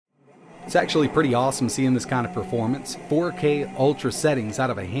It's actually pretty awesome seeing this kind of performance, 4K ultra settings out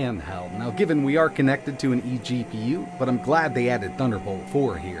of a handheld. Now given we are connected to an eGPU, but I'm glad they added Thunderbolt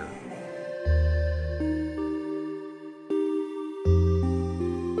 4 here.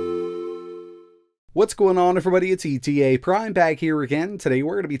 What's going on, everybody? It's etaprime back here again. Today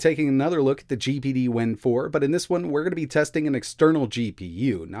we're going to be taking another look at the GPD WIn 4, but in this one we're going to be testing an external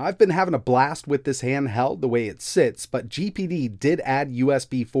GPU. Now I've been having a blast with this handheld the way it sits, but GPD did add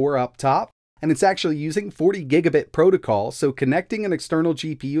USB 4 up top, and it's actually using 40 gigabit protocol, so connecting an external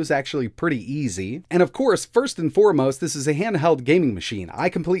GPU is actually pretty easy. And of course, first and foremost, this is a handheld gaming machine. I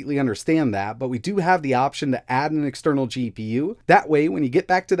completely understand that, but we do have the option to add an external GPU. That way, when you get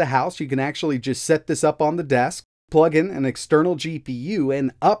back to the house, you can actually just set this up on the desk, plug in an external GPU,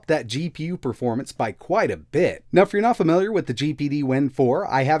 and up that GPU performance by quite a bit. Now, if you're not familiar with the GPD WIn 4,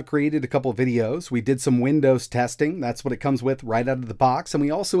 I have created a couple videos. We did some Windows testing. That's what it comes with right out of the box. And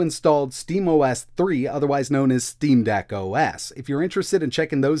we also installed SteamOS 3, otherwise known as Steam Deck OS. If you're interested in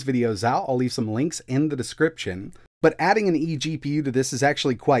checking those videos out, I'll leave some links in the description. But adding an eGPU to this is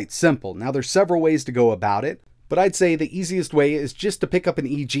actually quite simple. Now, there's several ways to go about it, but I'd say the easiest way is just to pick up an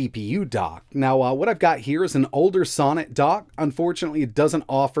eGPU dock. Now, what I've got here is an older Sonnet dock. Unfortunately, it doesn't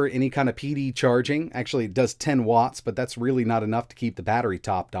offer any kind of PD charging. Actually, it does 10 watts, but that's really not enough to keep the battery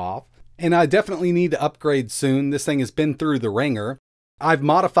topped off. And I definitely need to upgrade soon. This thing has been through the ringer. I've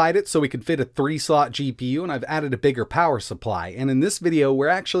modified it so we could fit a 3-slot GPU, and I've added a bigger power supply. And in this video, we're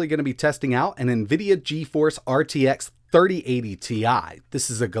actually going to be testing out an NVIDIA GeForce RTX 3080 Ti. This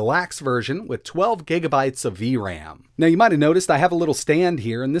is a Galax version with 12 gigabytes of VRAM. Now you might have noticed I have a little stand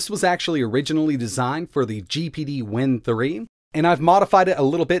here, and this was actually originally designed for the GPD WIn 3. And I've modified it a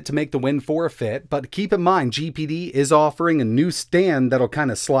little bit to make the WIn 4 fit, but keep in mind GPD is offering a new stand that'll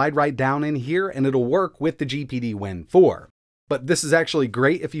kind of slide right down in here, and it'll work with the GPD WIn 4. But this is actually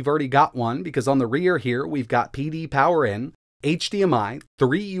great if you've already got one, because on the rear here we've got PD power in, HDMI,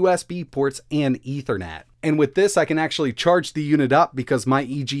 3 USB ports, and Ethernet. And with this, I can actually charge the unit up because my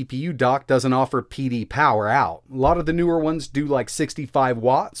eGPU dock doesn't offer PD power out. A lot of the newer ones do like 65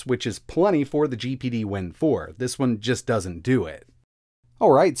 watts, which is plenty for the GPD WIn 4. This one just doesn't do it.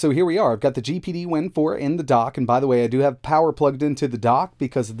 Alright, so here we are. I've got the GPD WIn 4 in the dock, and by the way, I do have power plugged into the dock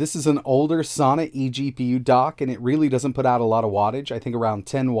because this is an older Sonnet eGPU dock, and it really doesn't put out a lot of wattage, I think around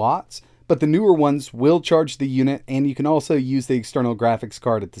 10 watts. But the newer ones will charge the unit, and you can also use the external graphics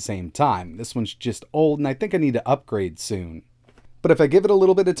card at the same time. This one's just old, and I think I need to upgrade soon. But if I give it a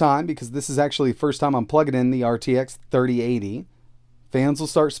little bit of time, because this is actually the first time I'm plugging in the RTX 3080, fans will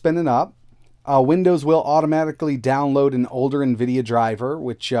start spinning up. Windows will automatically download an older NVIDIA driver,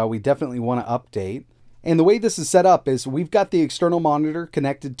 which we definitely want to update. And the way this is set up is we've got the external monitor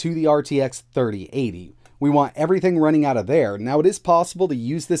connected to the RTX 3080. We want everything running out of there. Now, it is possible to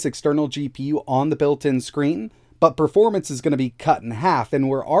use this external GPU on the built-in screen, but performance is going to be cut in half, and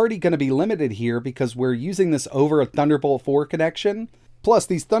we're already going to be limited here because we're using this over a Thunderbolt 4 connection. Plus,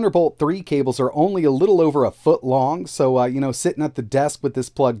 these Thunderbolt 3 cables are only a little over a foot long, so, you know, sitting at the desk with this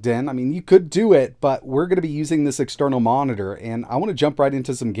plugged in, I mean, you could do it, but we're going to be using this external monitor, and I want to jump right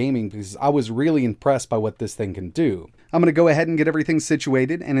into some gaming because I was really impressed by what this thing can do. I'm going to go ahead and get everything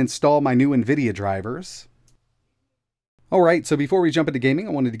situated and install my new NVIDIA drivers. Alright, so before we jump into gaming,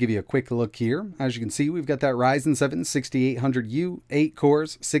 I wanted to give you a quick look here. As you can see, we've got that Ryzen 7 6800U, 8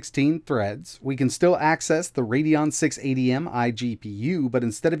 cores, 16 threads. We can still access the Radeon 680M iGPU, but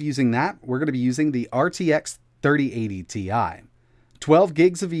instead of using that, we're going to be using the RTX 3080 Ti. 12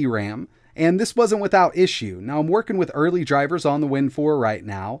 gigs of VRAM, and this wasn't without issue. Now, I'm working with early drivers on the WIn 4 right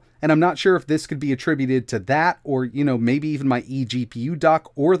now, and I'm not sure if this could be attributed to that or, you know, maybe even my eGPU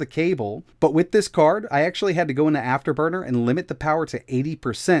dock or the cable. But with this card, I actually had to go into Afterburner and limit the power to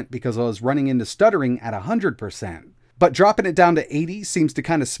 80% because I was running into stuttering at 100%. But dropping it down to 80 seems to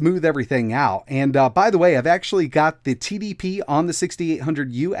kind of smooth everything out. And by the way, I've actually got the TDP on the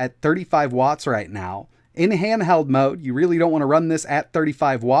 6800U at 35 watts right now. In handheld mode, you really don't want to run this at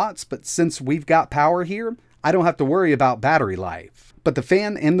 35 watts, but since we've got power here, I don't have to worry about battery life. But the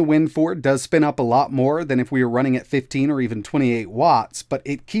fan in the WIn 4 does spin up a lot more than if we were running at 15 or even 28 watts, but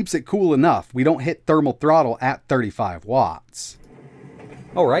it keeps it cool enough. We don't hit thermal throttle at 35 watts.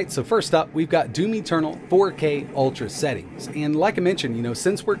 Alright, so first up, we've got Doom Eternal 4K Ultra settings. And like I mentioned, you know,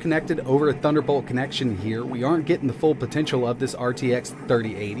 since we're connected over a Thunderbolt connection here, we aren't getting the full potential of this RTX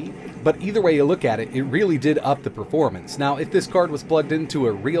 3080. But either way you look at it, it really did up the performance. Now, if this card was plugged into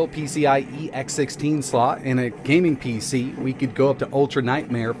a real PCIe X16 slot in a gaming PC, we could go up to Ultra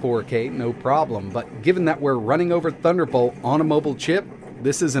Nightmare 4K, no problem. But given that we're running over Thunderbolt on a mobile chip,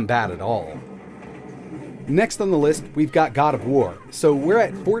 this isn't bad at all. Next on the list, we've got God of War. So we're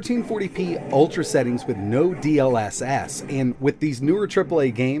at 1440p ultra settings with no DLSS, and with these newer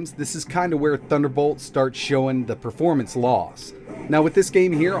AAA games, this is kind of where Thunderbolt starts showing the performance loss. Now with this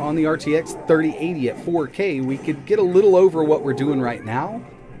game here on the RTX 3080 at 4K, we could get a little over what we're doing right now,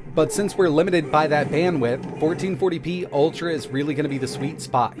 but since we're limited by that bandwidth, 1440p Ultra is really going to be the sweet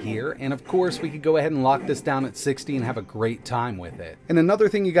spot here, and of course we could go ahead and lock this down at 60 and have a great time with it. And another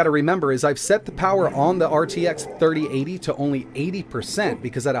thing you got to remember is I've set the power on the RTX 3080 to only 80%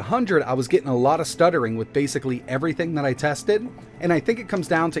 because at 100 I was getting a lot of stuttering with basically everything that I tested, and I think it comes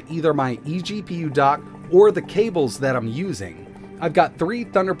down to either my eGPU dock or the cables that I'm using. I've got 3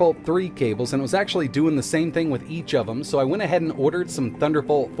 Thunderbolt 3 cables and was actually doing the same thing with each of them, so I went ahead and ordered some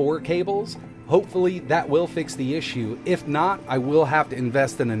Thunderbolt 4 cables. Hopefully that will fix the issue. If not, I will have to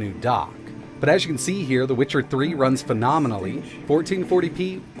invest in a new dock. But as you can see here, The Witcher 3 runs phenomenally.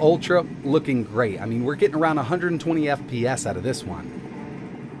 1440p Ultra looking great. I mean, we're getting around 120 FPS out of this one.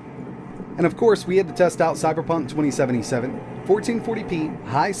 And of course, we had to test out Cyberpunk 2077, 1440p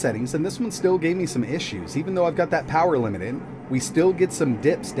high settings, and this one still gave me some issues. Even though I've got that power limited, we still get some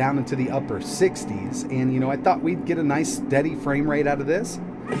dips down into the upper 60s, and you know, I thought we'd get a nice steady frame rate out of this,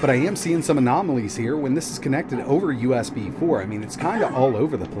 but I am seeing some anomalies here when this is connected over USB 4. I mean, it's kind of all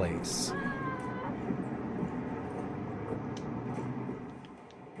over the place.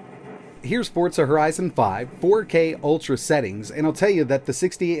 Here's Forza Horizon 5 4K Ultra settings, and I'll tell you that the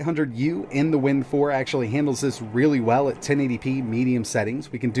 6800U in the Win 4 actually handles this really well at 1080p medium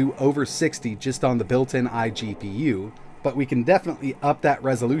settings. We can do over 60 just on the built-in iGPU, but we can definitely up that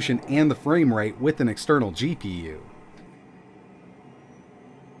resolution and the frame rate with an external GPU.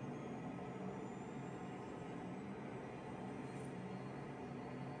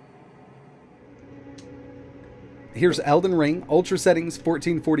 Here's Elden Ring, Ultra settings,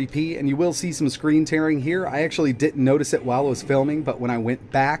 1440p, and you will see some screen tearing here. I actually didn't notice it while I was filming, but when I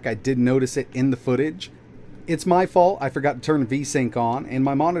went back, I did notice it in the footage. It's my fault, I forgot to turn VSync on, and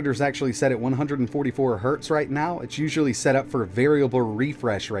my monitor's actually set at 144 Hz right now. It's usually set up for a variable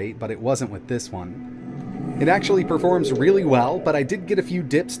refresh rate, but it wasn't with this one. It actually performs really well, but I did get a few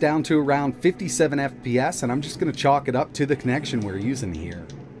dips down to around 57 FPS, and I'm just going to chalk it up to the connection we're using here.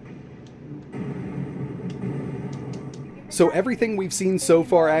 So everything we've seen so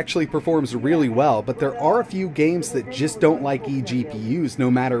far actually performs really well, but there are a few games that just don't like eGPUs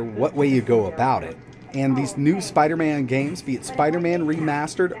no matter what way you go about it. And these new Spider-Man games, be it Spider-Man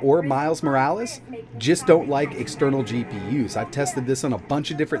Remastered or Miles Morales, just don't like external GPUs. I've tested this on a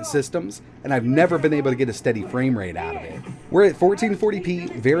bunch of different systems, and I've never been able to get a steady frame rate out of it. We're at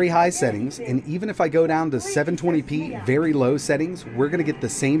 1440p very high settings, and even if I go down to 720p very low settings, we're going to get the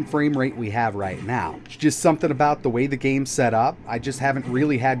same frame rate we have right now. It's just something about the way the game's set up. I just haven't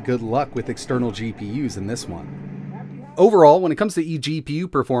really had good luck with external GPUs in this one. Overall, when it comes to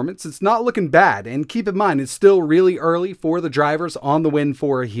eGPU performance, it's not looking bad, and keep in mind, it's still really early for the drivers on the Win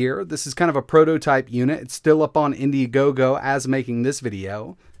 4 here. This is kind of a prototype unit. It's still up on Indiegogo as making this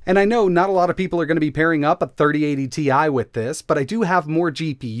video. And I know not a lot of people are going to be pairing up a 3080 Ti with this, but I do have more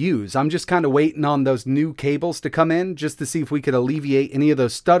GPUs. I'm just kind of waiting on those new cables to come in just to see if we could alleviate any of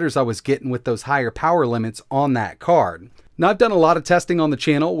those stutters I was getting with those higher power limits on that card. Now, I've done a lot of testing on the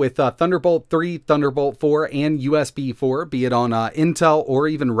channel with Thunderbolt 3, Thunderbolt 4, and USB 4, be it on Intel or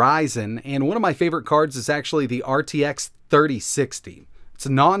even Ryzen, and one of my favorite cards is actually the RTX 3060. It's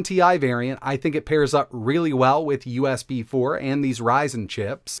a non-TI variant. I think it pairs up really well with USB 4 and these Ryzen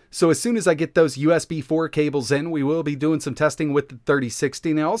chips. So as soon as I get those USB 4 cables in, we will be doing some testing with the 3060,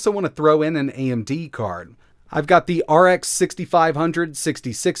 and I also want to throw in an AMD card. I've got the RX 6500,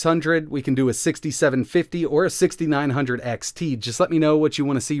 6600, we can do a 6750 or a 6900 XT. Just let me know what you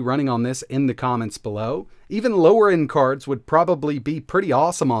want to see running on this in the comments below. Even lower end cards would probably be pretty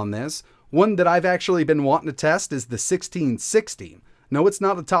awesome on this. One that I've actually been wanting to test is the 1660. No, it's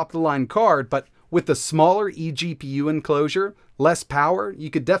not a top of the line card, but with a smaller eGPU enclosure, less power, you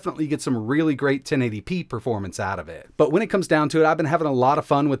could definitely get some really great 1080p performance out of it. But when it comes down to it, I've been having a lot of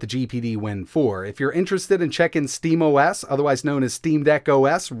fun with the GPD WIn 4. If you're interested in checking SteamOS, otherwise known as Steam Deck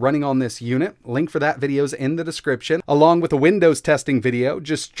OS, running on this unit, link for that video is in the description, along with a Windows testing video,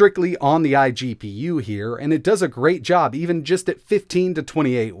 just strictly on the iGPU here, and it does a great job, even just at 15 to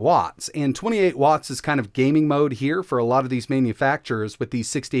 28 watts. And 28 watts is kind of gaming mode here for a lot of these manufacturers with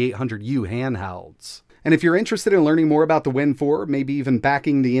these 6800U handhelds. And if you're interested in learning more about the Win 4, maybe even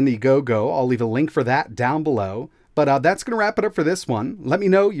backing the Indiegogo, I'll leave a link for that down below. But that's going to wrap it up for this one. Let me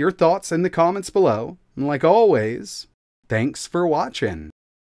know your thoughts in the comments below. And like always, thanks for watching.